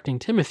 Paul's instructing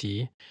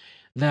Timothy,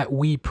 that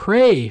we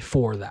pray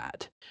for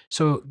that.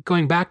 So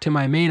going back to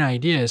my main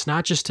idea is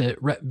not just to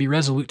be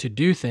resolute to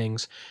do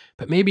things,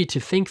 but maybe to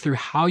think through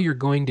how you're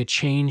going to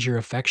change your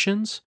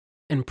affections.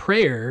 And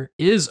prayer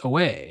is a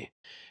way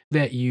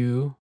that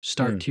you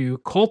start to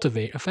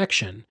cultivate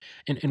affection.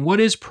 And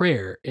what is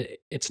prayer?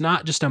 It's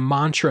not just a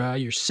mantra.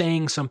 You're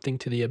saying something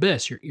to the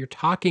abyss. You're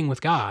talking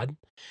with God.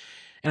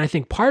 And I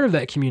think part of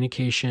that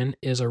communication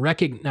is a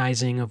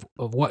recognizing of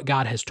what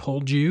God has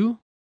told you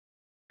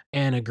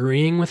and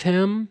agreeing with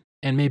him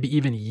and maybe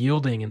even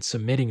yielding and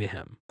submitting to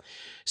him.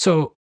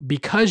 So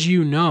because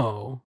you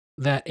know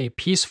that a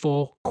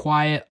peaceful,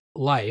 quiet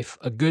life,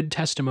 a good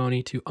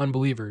testimony to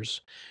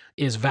unbelievers,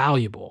 is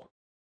valuable,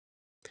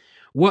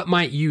 what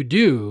might you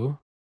do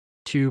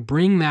to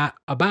bring that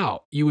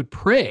about? You would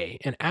pray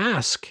and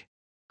ask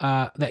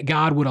that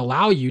God would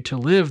allow you to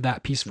live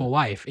that peaceful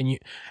life.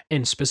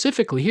 And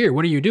specifically here,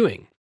 what are you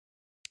doing?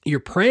 You're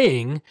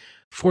praying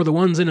for the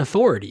ones in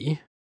authority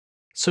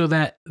so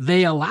that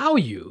they allow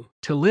you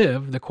to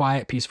live the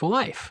quiet, peaceful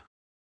life.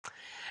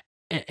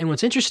 And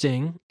what's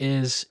interesting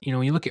is,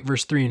 when you look at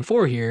verse 3 and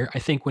 4 here, I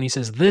think when he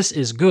says this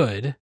is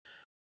good,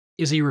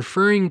 is he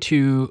referring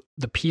to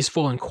the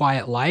peaceful and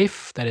quiet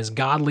life that is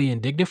godly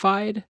and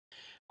dignified?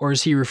 Or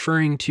is he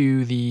referring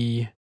to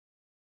the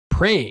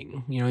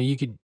praying? You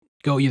could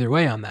go either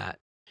way on that.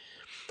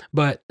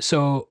 But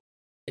so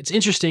it's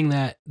interesting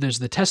that there's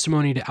the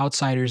testimony to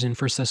outsiders in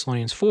 1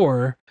 Thessalonians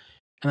 4,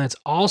 and that's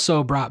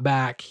also brought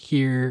back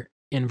here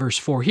in verse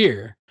 4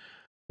 here,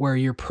 where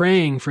you're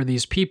praying for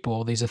these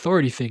people, these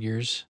authority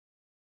figures.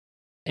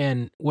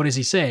 And what does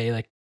he say?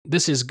 Like,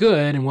 this is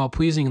good and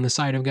well-pleasing in the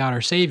sight of God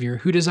our Savior,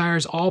 who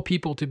desires all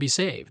people to be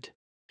saved.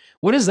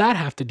 What does that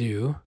have to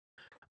do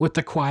with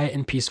the quiet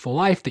and peaceful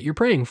life that you're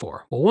praying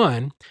for? Well,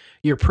 one,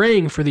 you're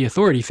praying for the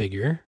authority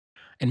figure,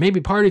 and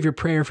maybe part of your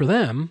prayer for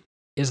them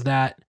is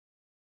that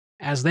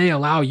as they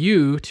allow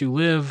you to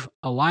live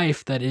a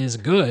life that is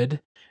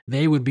good,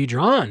 they would be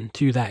drawn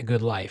to that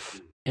good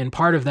life. And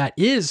part of that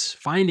is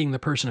finding the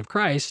person of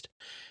Christ.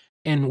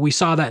 And we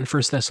saw that in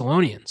 1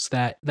 Thessalonians,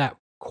 that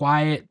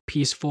quiet,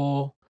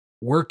 peaceful,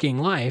 working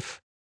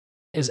life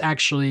is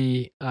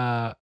actually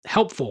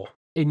helpful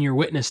in your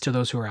witness to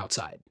those who are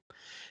outside.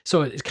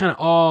 So it kind of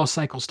all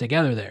cycles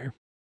together there.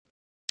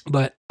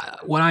 But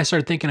when I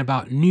started thinking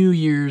about New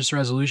Year's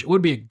resolution, it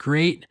would be a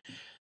great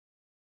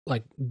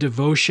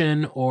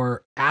devotion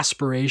or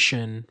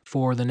aspiration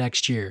for the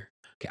next year.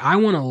 Okay, I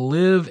want to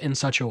live in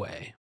such a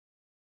way.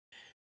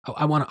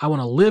 I want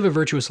to live a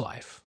virtuous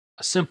life,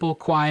 a simple,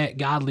 quiet,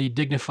 godly,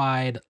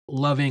 dignified,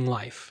 loving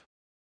life.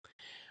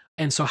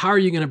 And so how are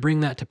you going to bring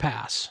that to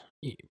pass?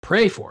 You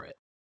pray for it.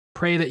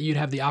 Pray that you'd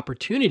have the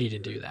opportunity to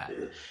do that.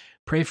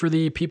 Pray for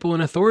the people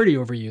in authority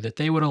over you, that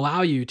they would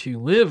allow you to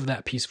live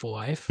that peaceful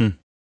life.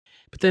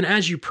 But then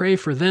as you pray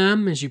for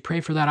them, as you pray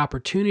for that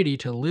opportunity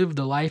to live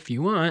the life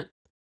you want,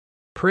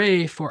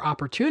 pray for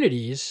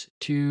opportunities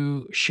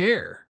to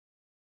share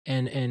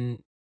and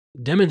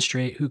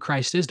demonstrate who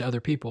Christ is to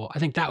other people. I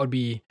think that would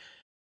be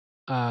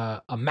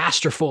a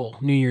masterful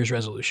New Year's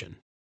resolution.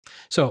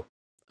 So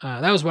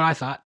that was what I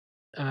thought.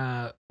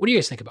 What do you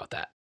guys think about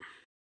that?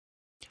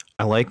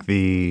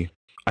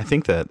 I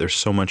think that there's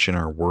so much in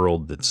our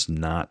world that's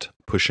not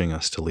pushing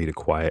us to lead a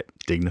quiet,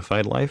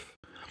 dignified life.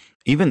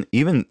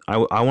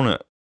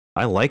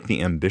 I like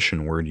the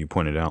ambition word you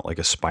pointed out, like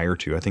aspire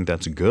to. I think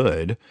that's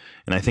good.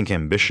 And I think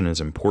ambition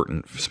is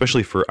important,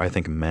 especially for, I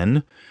think,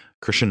 men.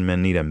 Christian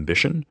men need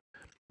ambition.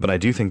 But I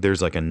do think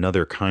there's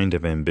another kind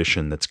of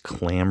ambition that's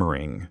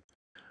clamoring,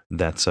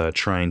 that's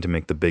trying to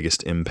make the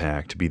biggest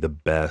impact, to be the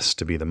best,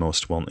 to be the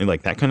most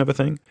like that kind of a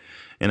thing.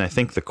 And I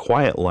think the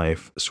quiet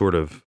life sort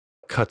of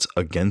cuts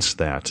against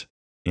that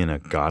in a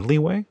godly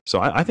way. So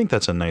I think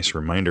that's a nice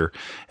reminder.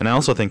 And I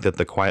also think that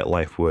the quiet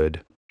life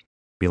would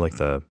be like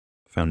the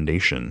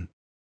foundation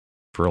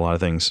for a lot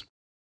of things.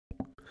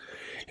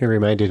 It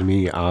reminded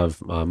me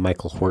of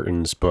Michael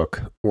Horton's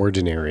book,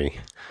 Ordinary,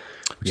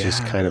 which is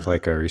kind of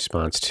like a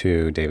response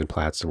to David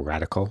Platt's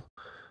Radical,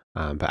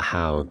 but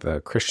how the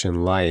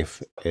Christian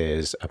life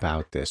is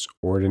about this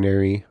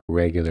ordinary,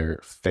 regular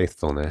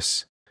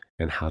faithfulness,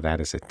 and how that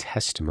is a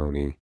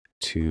testimony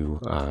to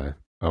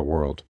a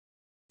world.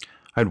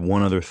 I had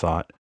one other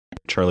thought.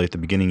 Charlie, at the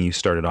beginning, you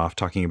started off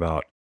talking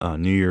about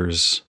New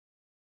Year's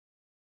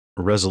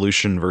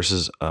resolution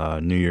versus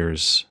New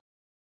Year's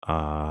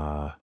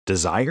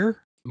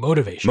desire?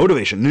 Motivation.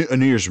 A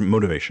New Year's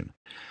motivation.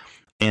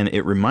 And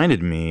it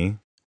reminded me,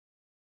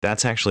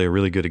 that's actually a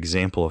really good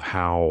example of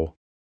how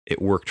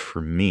it worked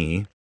for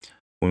me.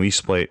 When we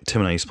used to play,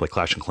 Tim and I used to play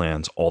Clash of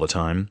Clans all the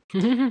time.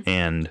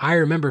 And I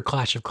remember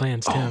Clash of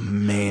Clans, Tim. Oh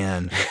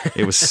man,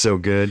 it was so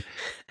good.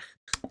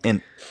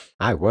 And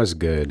I was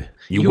good.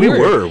 we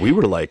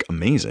were like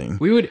amazing.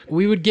 We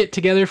would get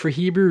together for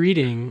Hebrew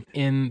reading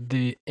in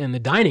the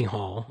dining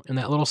hall in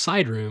that little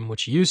side room,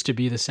 which used to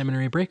be the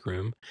seminary break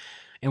room.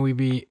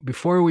 And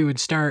before we would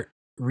start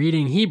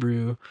reading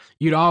Hebrew,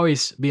 you'd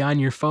always be on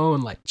your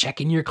phone, like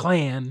checking your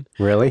clan.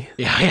 Really?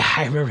 Yeah,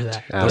 I remember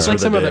that. Those It's like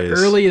some of the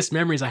days. earliest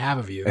memories I have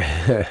of you.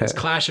 It's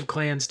Clash of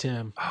Clans,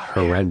 Tim.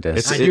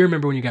 Horrendous. I do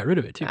remember when you got rid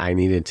of it too. I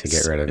needed to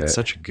get rid of it. It's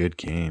such a good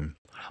game.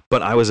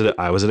 But I was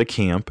at a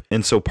camp,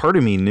 and so part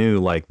of me knew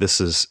like this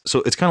is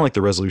so it's kind of like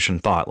the resolution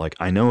thought, like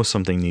I know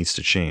something needs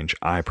to change.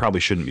 I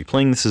probably shouldn't be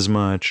playing this as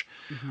much.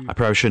 I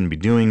probably shouldn't be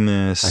doing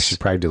this. I should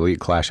probably delete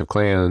Clash of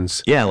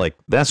Clans. Yeah, like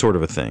that sort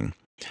of a thing.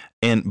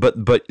 And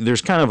but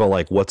there's kind of a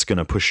like what's going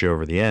to push you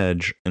over the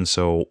edge. And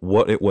so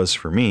what it was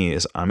for me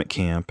is I'm at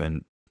camp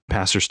and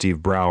Pastor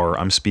Steve Brower,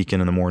 I'm speaking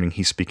in the morning,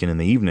 he's speaking in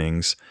the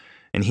evenings,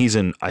 and he's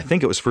in, I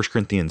think it was 1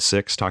 Corinthians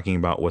 6 talking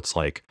about what's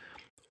like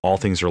all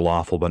things are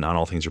lawful, but not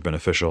all things are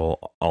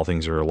beneficial. All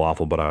things are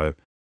lawful, but I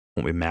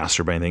won't be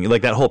mastered by anything.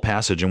 Like that whole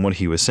passage. And what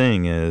he was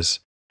saying is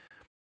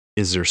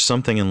there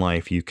something in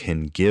life you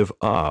can give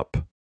up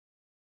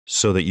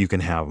so that you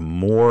can have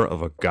more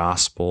of a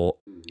gospel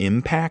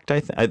impact?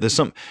 There's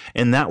some,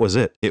 and that was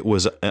it. It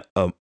was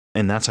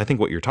and that's, I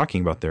think, what you're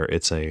talking about there.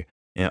 It's a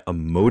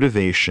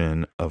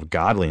motivation of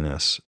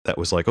godliness that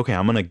was like, okay,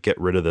 I'm going to get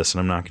rid of this and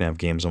I'm not going to have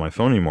games on my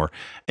phone anymore.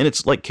 And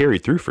it's like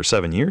carried through for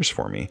 7 years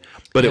for me.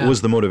 But It was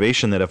the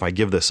motivation that if I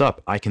give this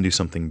up, I can do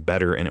something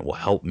better and it will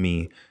help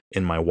me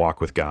in my walk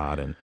with God.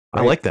 And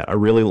I like that. I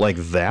really like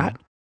that.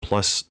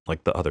 Plus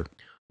like the other.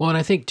 Well, and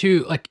I think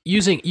too, like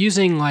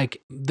using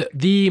like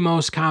the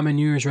most common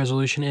New Year's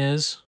resolution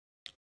is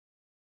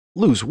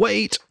lose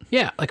weight.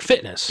 Yeah, like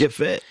fitness. Get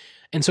fit.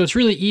 And so it's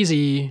really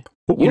easy,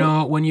 you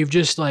know, when you've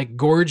just like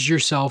gorged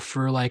yourself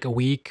for like a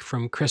week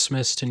from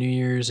Christmas to New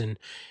Year's and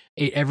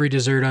ate every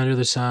dessert under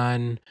the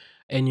sun,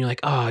 and you're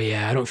like, oh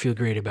yeah, I don't feel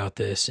great about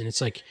this. And it's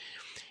like,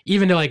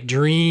 even to like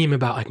dream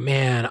about like,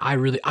 man, I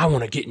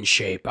want to get in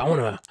shape. I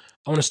want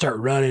to start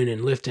running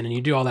and lifting, and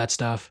you do all that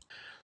stuff.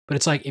 But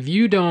it's like, if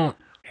you don't,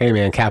 hey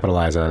man,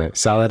 capitalize on it.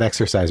 Sell that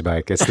exercise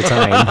bike. It's the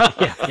time.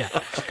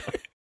 yeah.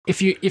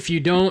 If you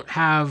don't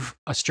have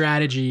a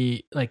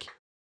strategy, like,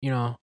 you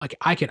know, like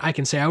I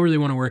can say I really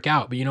want to work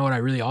out, but you know what I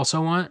really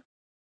also want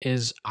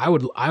is I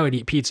would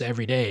eat pizza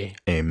every day.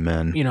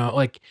 Amen. You know,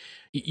 like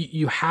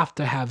you have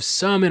to have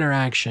some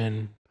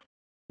interaction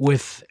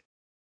with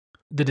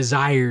the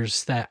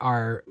desires that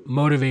are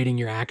motivating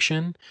your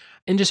action,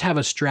 and just have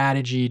a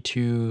strategy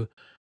to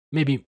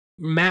maybe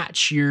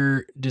match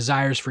your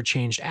desires for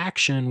changed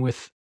action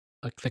with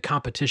like the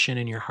competition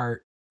in your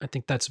heart. I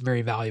think that's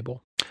very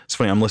valuable. It's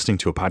funny. I'm listening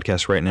to a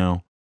podcast right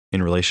now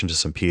in relation to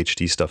some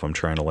PhD stuff I'm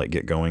trying to like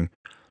get going.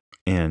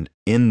 And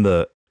in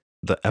the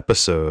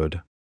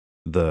episode,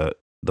 the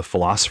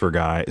philosopher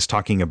guy is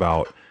talking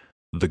about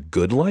the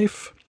good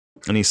life.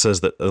 And he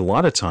says that a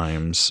lot of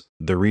times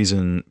the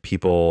reason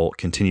people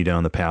continue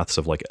down the paths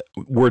of like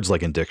words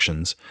like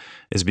addictions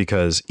is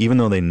because even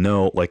though they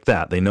know like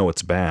that, they know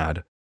it's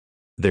bad,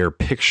 their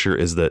picture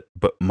is that,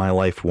 but my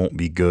life won't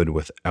be good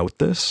without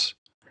this.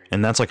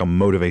 And that's like a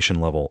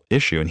motivation level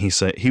issue. And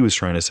he was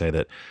trying to say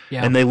that,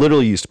 and they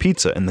literally used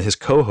pizza, and his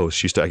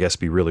co-host used to, I guess,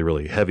 be really,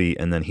 really heavy.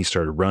 And then he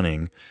started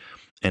running.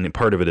 And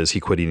part of it is he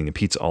quit eating the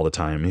pizza all the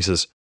time. And he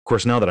says, of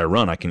course, now that I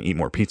run, I can eat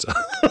more pizza.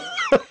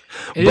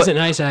 It is a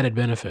nice added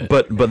benefit.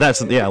 But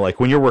that's, like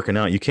when you're working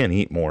out, you can't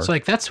eat more. So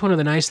like that's one of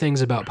the nice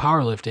things about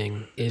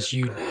powerlifting is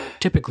you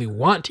typically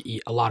want to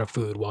eat a lot of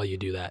food while you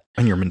do that.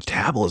 And your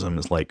metabolism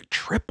is like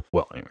triple.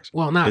 Well, anyways.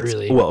 Well, not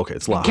really. Well, okay,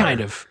 it's a lot kind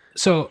higher. of.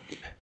 So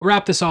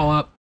wrap this all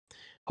up.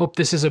 Hope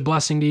this is a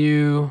blessing to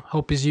you.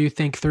 Hope as you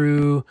think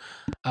through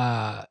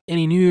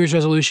any New Year's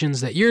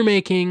resolutions that you're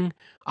making.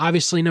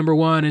 Obviously, number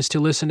one is to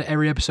listen to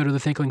every episode of the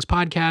Thinklings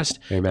podcast.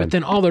 Amen. But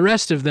then all the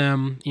rest of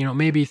them, you know,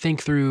 maybe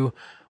think through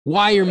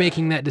why you're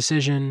making that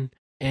decision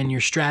and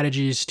your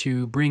strategies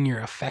to bring your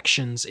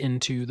affections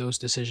into those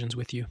decisions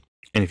with you.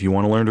 And if you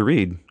want to learn to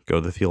read,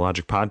 go to the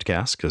Theologic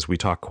Podcast because we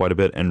talk quite a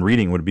bit, and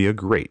reading would be a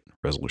great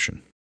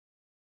resolution.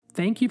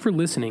 Thank you for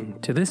listening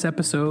to this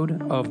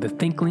episode of the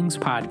Thinklings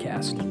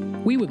podcast.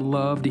 We would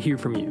love to hear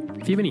from you.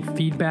 If you have any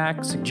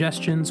feedback,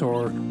 suggestions,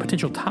 or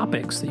potential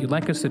topics that you'd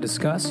like us to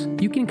discuss,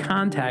 you can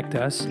contact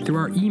us through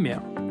our email,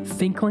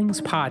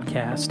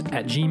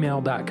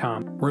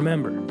 thinklingspodcast@gmail.com.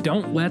 Remember,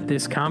 don't let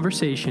this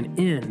conversation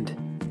end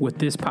with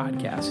this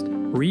podcast.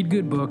 Read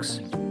good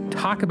books,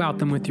 talk about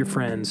them with your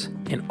friends,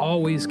 and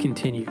always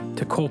continue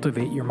to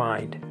cultivate your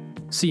mind.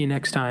 See you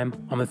next time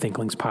on the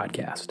Thinklings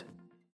podcast.